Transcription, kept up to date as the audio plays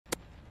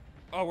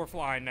Oh, we're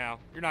flying now.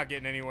 You're not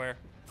getting anywhere.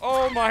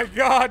 Oh my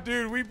god,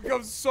 dude, we've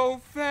become so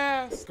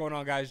fast. What's going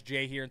on, guys?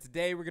 Jay here, and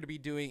today we're going to be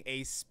doing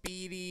a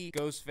speedy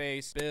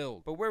GhostFace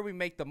build. But where we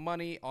make the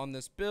money on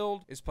this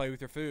build is play with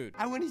your food.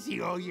 I want to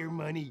see all your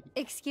money.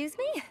 Excuse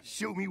me?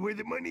 Show me where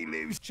the money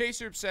lives. Chase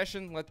your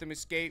obsession, let them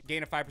escape,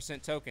 gain a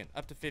 5% token,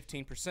 up to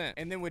 15%.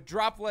 And then with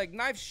drop leg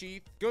knife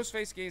sheath,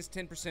 GhostFace gains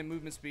 10%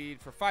 movement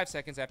speed for 5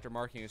 seconds after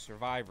marking a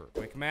survivor.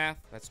 Quick math,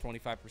 that's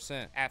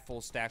 25%. At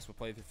full stacks with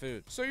play with your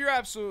food. So you're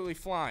absolutely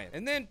flying.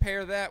 And then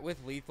pair that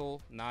with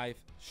lethal knife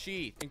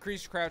sheath.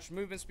 Increase crouch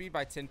movement speed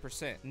by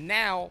 10%.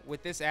 Now,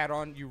 with this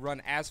add-on, you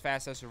run as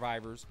fast as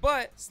survivors.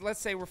 But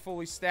let's say we're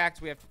fully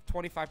stacked. We have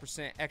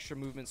 25% extra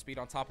movement speed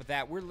on top of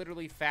that. We're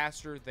literally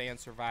faster than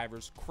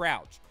survivors.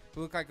 Crouch.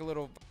 We look like a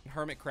little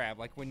hermit crab,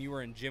 like when you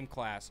were in gym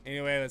class.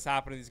 Anyway, let's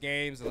hop into these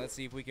games and let's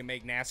see if we can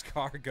make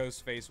NASCAR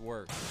GhostFace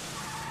work.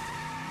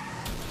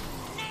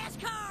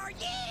 NASCAR,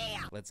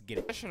 yeah! Let's get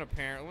it.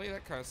 Apparently,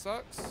 that kind of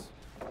sucks.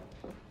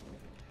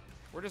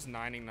 We're just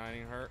 90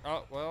 her.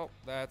 Oh, well,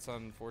 that's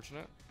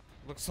unfortunate.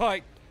 Looks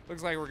like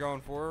we're going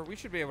for her. We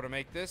should be able to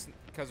make this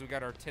because we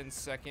got our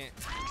 10-second.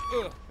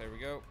 There we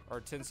go.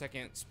 Our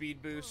 10-second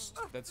speed boost.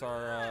 That's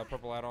our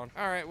purple add-on.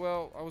 All right,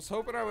 well, I was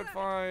hoping I would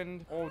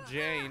find old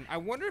Jane. I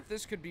wonder if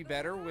this could be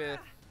better with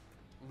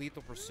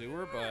Lethal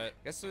Pursuer, but I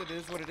guess it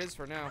is what it is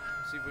for now.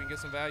 See if we can get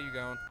some value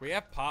going. We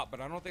have pop,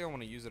 but I don't think I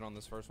want to use it on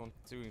this first one.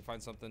 See if we can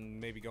find something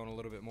maybe going a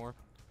little bit more.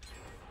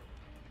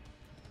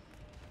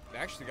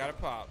 Actually got it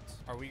popped.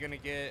 Are we gonna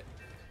get...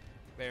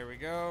 There we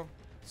go.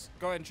 Let's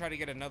go ahead and try to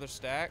get another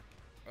stack.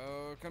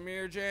 Oh, come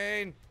here,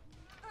 Jane.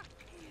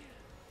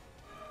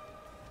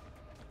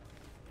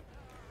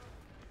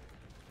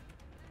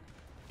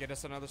 Get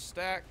us another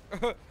stack.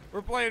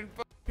 We're playing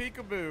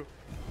peekaboo.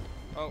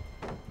 Oh,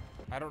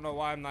 I don't know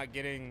why I'm not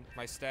getting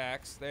my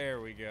stacks.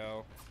 There we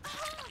go.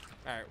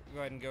 All right,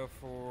 go ahead and go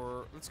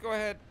for... Let's go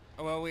ahead.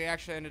 Well, we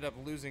actually ended up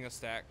losing a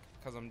stack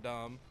because I'm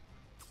dumb.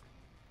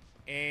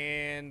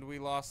 And we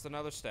lost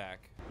another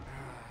stack.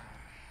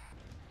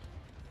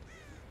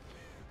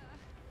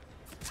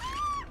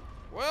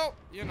 Well,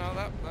 you know,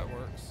 that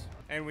works.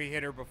 And we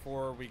hit her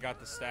before we got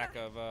the stack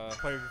of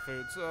play with your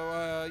food.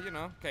 So, you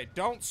know. Okay,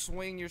 don't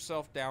swing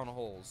yourself down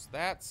holes.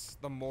 That's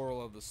the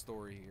moral of the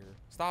story here.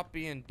 Stop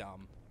being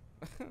dumb.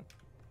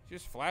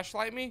 Just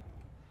flashlight me?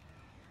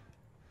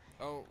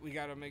 Oh, we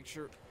gotta make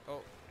sure.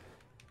 Oh.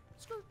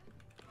 Skirt.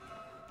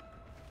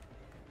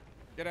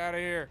 Get out of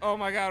here. Oh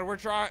my god, we're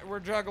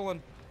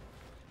juggling.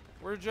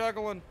 We're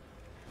juggling.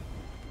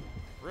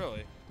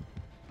 Really?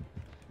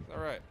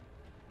 Alright.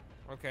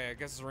 Okay, I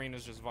guess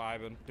Serena's just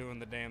vibing, doing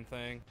the damn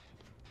thing.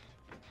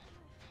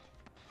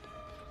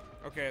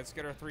 Okay, let's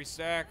get our 3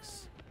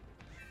 stacks.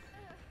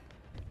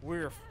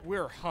 We're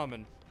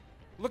humming.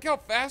 Look how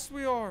fast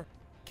we are.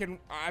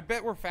 I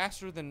bet we're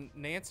faster than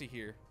Nancy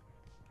here.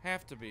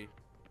 Have to be.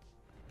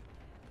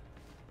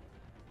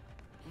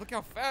 Look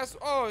how fast.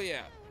 Oh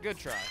yeah, good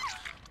try.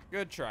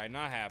 Good try,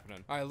 not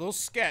happening. All right, little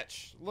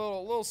sketch,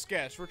 little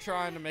sketch. We're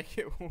trying to make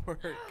it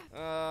work.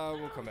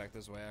 We'll come back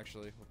this way.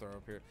 Actually, we'll throw it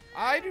up here.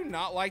 I do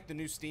not like the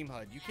new Steam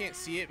HUD. You can't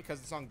see it because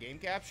it's on game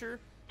capture,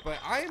 but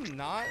I am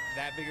not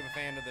that big of a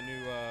fan of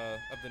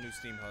the new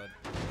Steam HUD.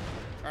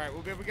 All right,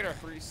 we'll be able to get our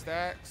 3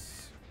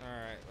 stacks. All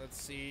right, let's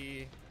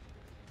see.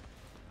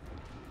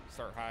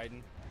 Start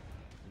hiding,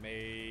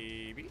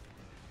 maybe.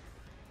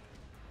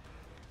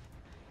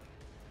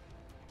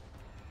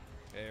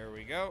 There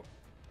we go.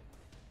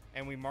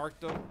 And we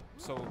marked them,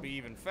 so we'll be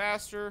even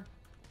faster.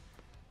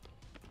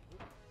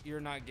 You're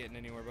not getting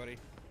anywhere, buddy.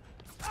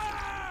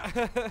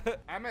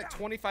 I'm at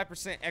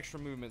 25% extra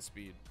movement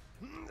speed.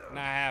 Not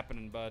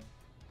happening, bud.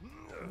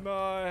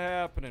 Not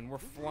happening. We're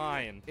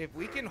flying. If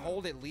we can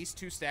hold at least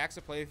 2 stacks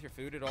of play with your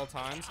food at all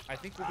times, I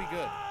think we'll be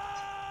good.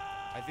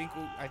 I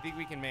think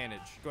we can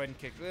manage. Go ahead and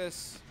kick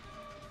this.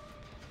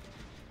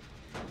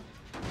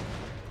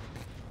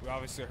 We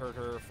obviously heard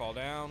her fall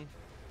down.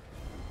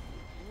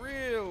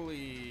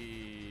 Really?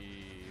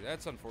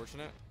 That's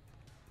unfortunate.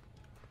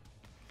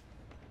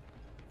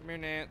 Come here,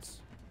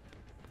 Nance.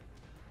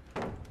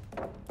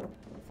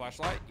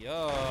 Flashlight?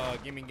 Yeah,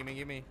 gimme. Come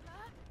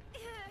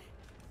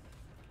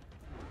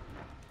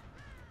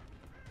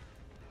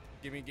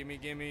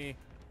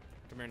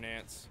here,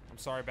 Nance. I'm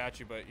sorry about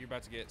you, but you're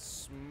about to get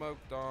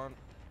smoked on.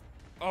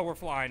 Oh, we're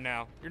flying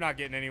now. You're not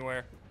getting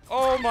anywhere.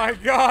 Oh my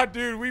god,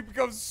 dude, we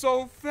become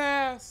so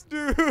fast.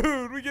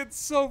 Dude, we get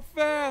so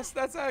fast.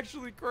 That's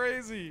actually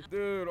crazy.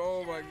 Dude,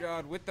 oh my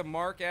god. With the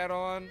mark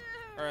add-on,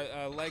 or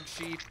leg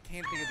sheath,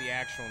 can't think of the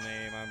actual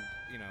name. I'm,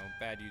 you know,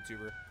 bad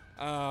YouTuber.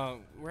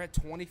 We're at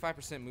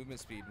 25% movement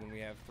speed when we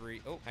have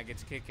 3. Oh, I get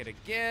to kick it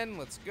again.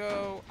 Let's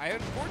go. I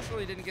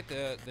unfortunately didn't get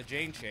the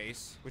Jane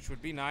chase, which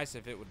would be nice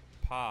if it would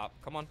pop.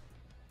 Come on.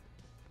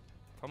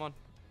 Come on.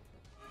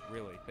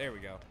 Really? There we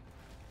go.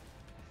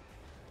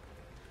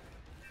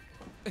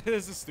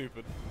 This is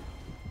stupid.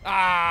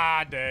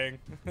 Ah, dang.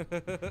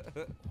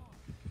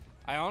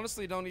 I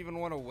honestly don't even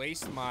want to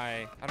waste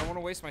my... I don't want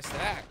to waste my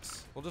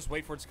stacks. We'll just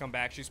wait for it to come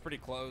back. She's pretty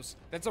close.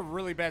 That's a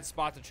really bad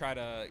spot to try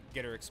to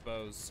get her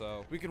exposed,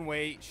 so we can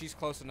wait. She's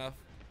close enough.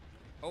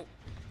 Oh,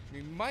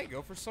 we might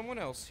go for someone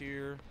else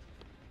here.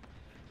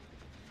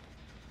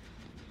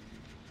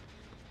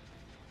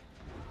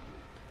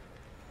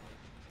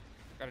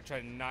 Gotta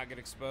try to not get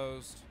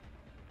exposed.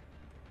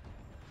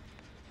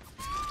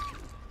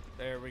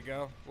 There we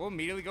go. We'll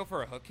immediately go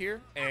for a hook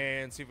here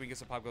and see if we can get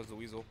some Pop Goes the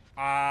Weasel.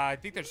 I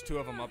think there's 2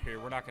 of them up here.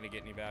 We're not gonna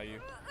get any value.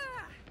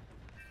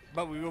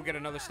 But we will get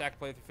another stack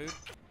play with the food.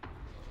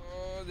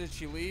 Oh, did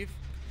she leave?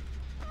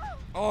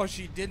 Oh,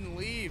 she didn't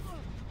leave.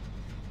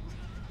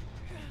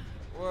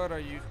 What are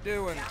you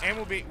doing?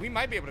 And we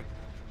might be able to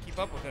keep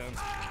up with him.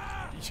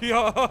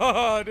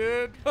 Yeah,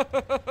 dude.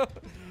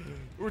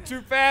 We're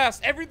too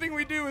fast. Everything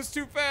we do is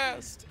too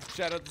fast.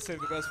 Shout out to Save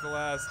the Best for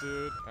Last,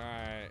 dude. All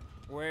right.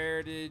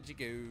 Where did you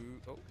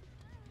go? Oh.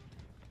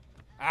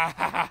 Ah,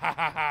 ha, ha,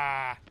 ha,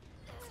 ha.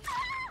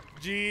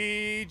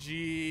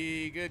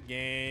 GG. Good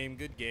game.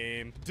 Good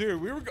game.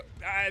 Dude, we were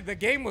the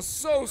game was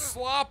so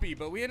sloppy,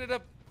 but we ended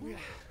up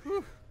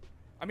whew.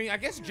 I mean, I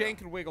guess Jane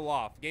can wiggle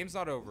off. Game's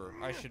not over.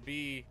 I should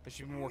be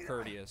more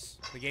courteous.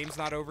 The game's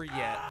not over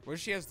yet. What if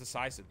she has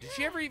decisive? Did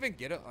she ever even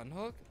get an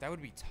unhook? That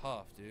would be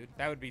tough, dude.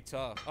 That would be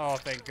tough. Oh,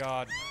 thank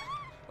God.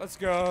 Let's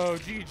go.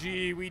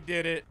 GG. We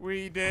did it.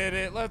 We did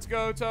it. Let's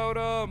go,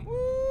 Totem.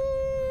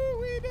 Woo!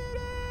 We did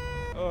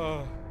it.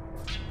 Oh.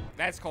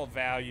 That's called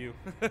value.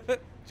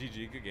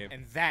 GG, good game.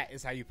 And that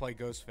is how you play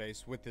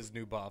Ghostface with his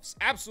new buffs.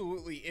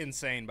 Absolutely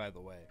insane, by the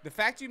way. The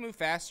fact you move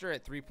faster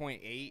at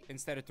 3.8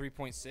 instead of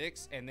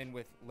 3.6, and then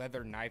with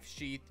leather knife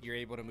sheath, you're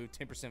able to move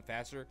 10%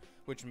 faster,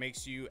 which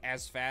makes you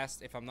as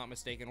fast, if I'm not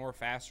mistaken, or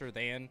faster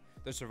than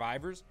the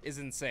survivors, is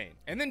insane.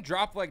 And then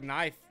drop leg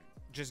knife,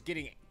 just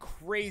getting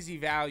crazy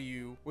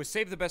value with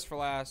Save the Best for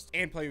Last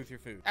and Play with Your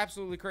Food.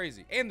 Absolutely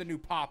crazy. And the new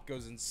pop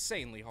goes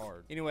insanely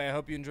hard. Anyway, I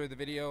hope you enjoyed the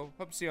video.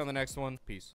 Hope to see you on the next one. Peace.